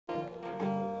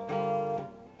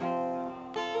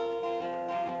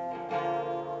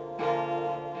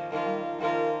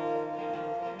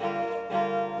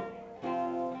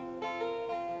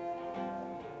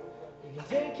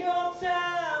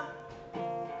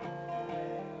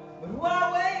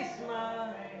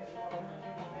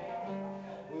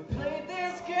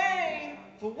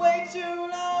way too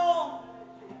long.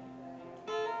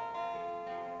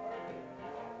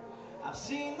 I've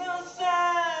seen those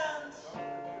signs,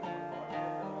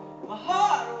 my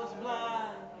heart was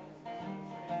blind.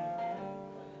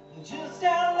 And just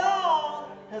how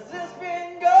long has this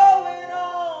been going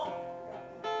on?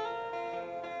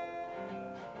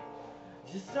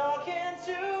 Just talking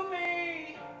to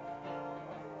me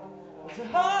was the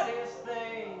hardest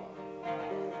thing.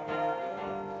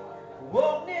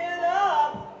 Opening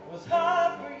up was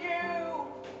hard for you.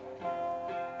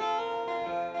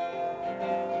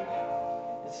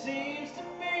 It seems to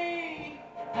me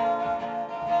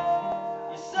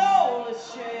your soul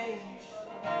has changed,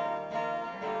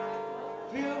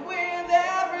 filled with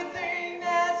everything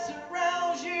that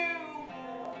surrounds you.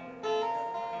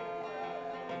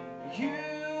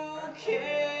 You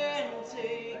can't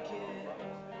take it,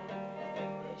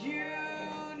 you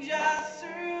just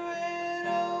threw it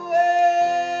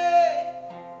away.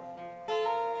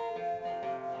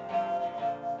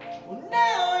 Well,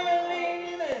 now you're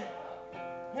leaving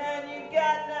and you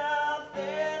got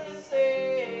nothing to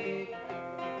say.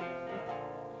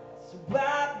 So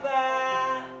bye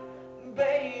bye,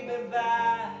 baby,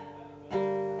 bye.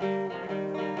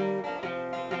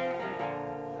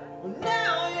 Well,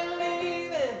 now you're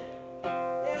leaving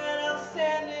and I'm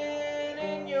standing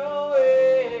in your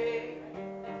way.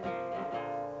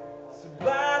 So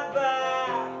bye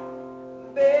bye,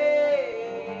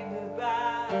 baby,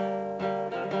 bye.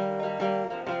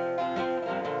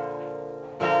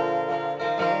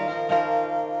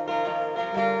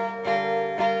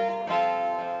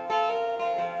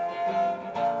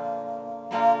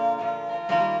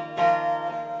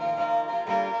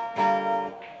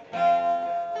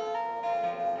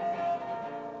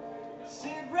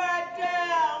 Sit right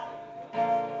down,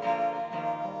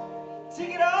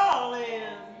 take it all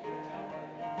in,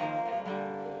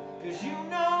 'cause you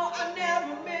know I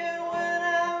never meant when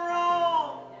I'm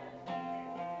wrong.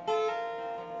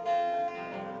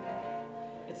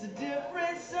 It's a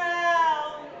different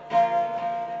sound,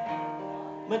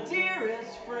 my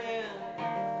dearest friend.